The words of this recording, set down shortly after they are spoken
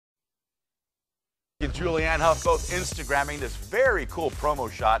And Julianne Hough both Instagramming this very cool promo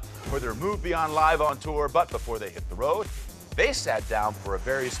shot for their Move Beyond Live on tour, but before they hit the road, they sat down for a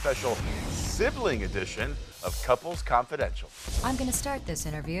very special sibling edition of Couples Confidential. I'm gonna start this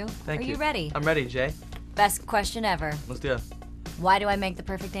interview. Thank you. Are you ready? I'm ready, Jay. Best question ever. Let's do it. Why do I make the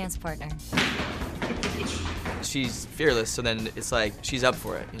perfect dance partner? She's fearless, so then it's like she's up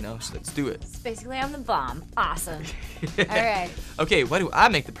for it, you know? So let's do it. Basically, I'm the bomb. Awesome. All right. Okay, why do I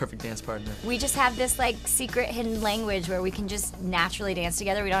make the perfect dance partner? We just have this like secret hidden language where we can just naturally dance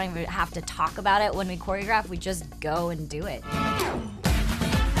together. We don't even have to talk about it when we choreograph. We just go and do it.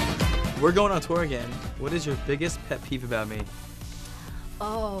 We're going on tour again. What is your biggest pet peeve about me?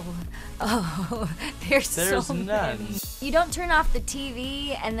 Oh, there's so none. many. You don't turn off the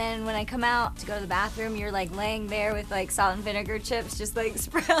TV, and then when I come out to go to the bathroom, you're like laying there with like salt and vinegar chips just like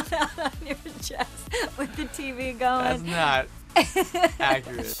spread out on your chest with the TV going. That's not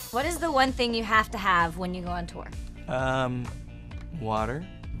accurate. What is the one thing you have to have when you go on tour? Water.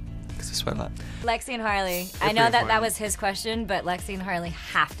 Because I sweat a lot. Lexi and Harley. They're I know pretty that important. was his question, but Lexi and Harley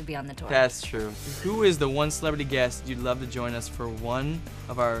have to be on the tour. That's true. Who is the one celebrity guest you'd love to join us for one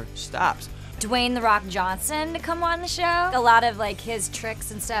of our stops? Dwayne "The Rock" Johnson to come on the show. A lot of like his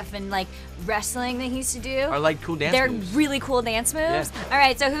tricks and stuff and like wrestling that he used to do. Or like cool dance They're moves. really cool dance moves. Yeah. All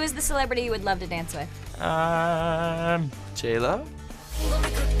right, so who is the celebrity you would love to dance with? J-Lo.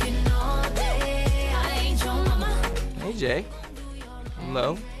 Hey, Jay.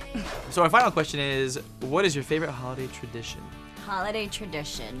 Hello. So our final question is, what is your favorite holiday tradition? Holiday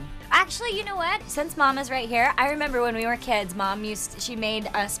tradition. Actually, you know what? Since Mom is right here, I remember when we were kids, Mom she made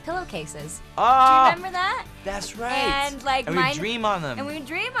us pillowcases. Oh, Do you remember that? That's right. And like we mine, dream on them. And we would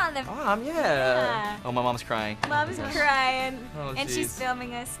dream on them. Mom, yeah. Yeah. Oh, my mom's crying. Mom's crying, Oh, and she's jeez.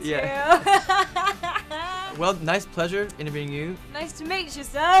 filming us too. Yeah. Well, nice pleasure interviewing you. Nice to meet you,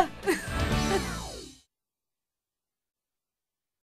 sir.